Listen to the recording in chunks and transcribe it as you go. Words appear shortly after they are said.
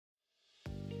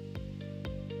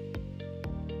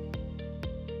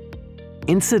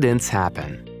Incidents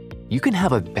happen. You can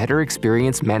have a better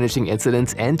experience managing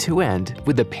incidents end-to-end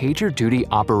with the PagerDuty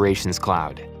Operations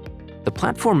Cloud. The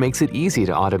platform makes it easy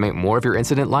to automate more of your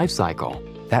incident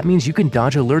lifecycle. That means you can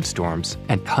dodge alert storms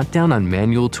and cut down on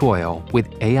manual toil with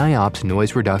AIOps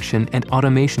noise reduction and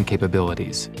automation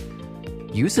capabilities.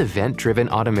 Use event-driven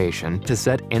automation to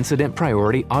set incident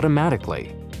priority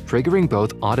automatically, triggering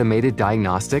both automated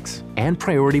diagnostics and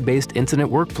priority-based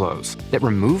incident workflows that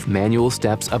remove manual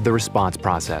steps of the response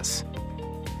process.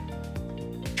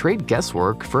 Trade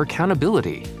guesswork for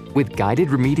accountability with guided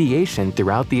remediation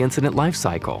throughout the incident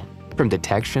lifecycle, from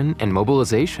detection and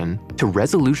mobilization to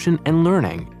resolution and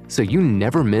learning, so you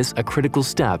never miss a critical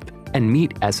step and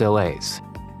meet SLAs.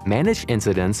 Manage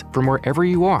incidents from wherever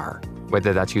you are,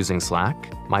 whether that's using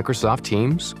Slack, Microsoft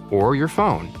Teams, or your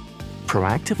phone.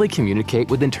 Proactively communicate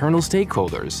with internal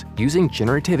stakeholders using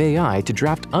generative AI to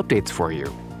draft updates for you,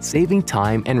 saving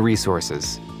time and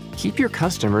resources. Keep your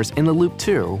customers in the loop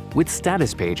too with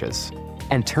status pages.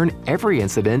 And turn every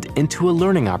incident into a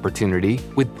learning opportunity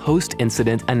with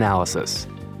post-incident analysis.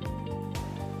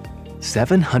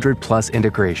 700+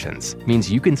 integrations means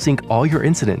you can sync all your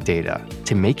incident data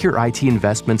to make your IT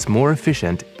investments more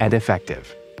efficient and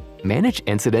effective. Manage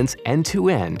incidents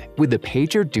end-to-end with the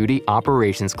PagerDuty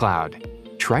Operations Cloud.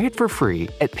 Try it for free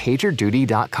at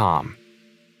PagerDuty.com.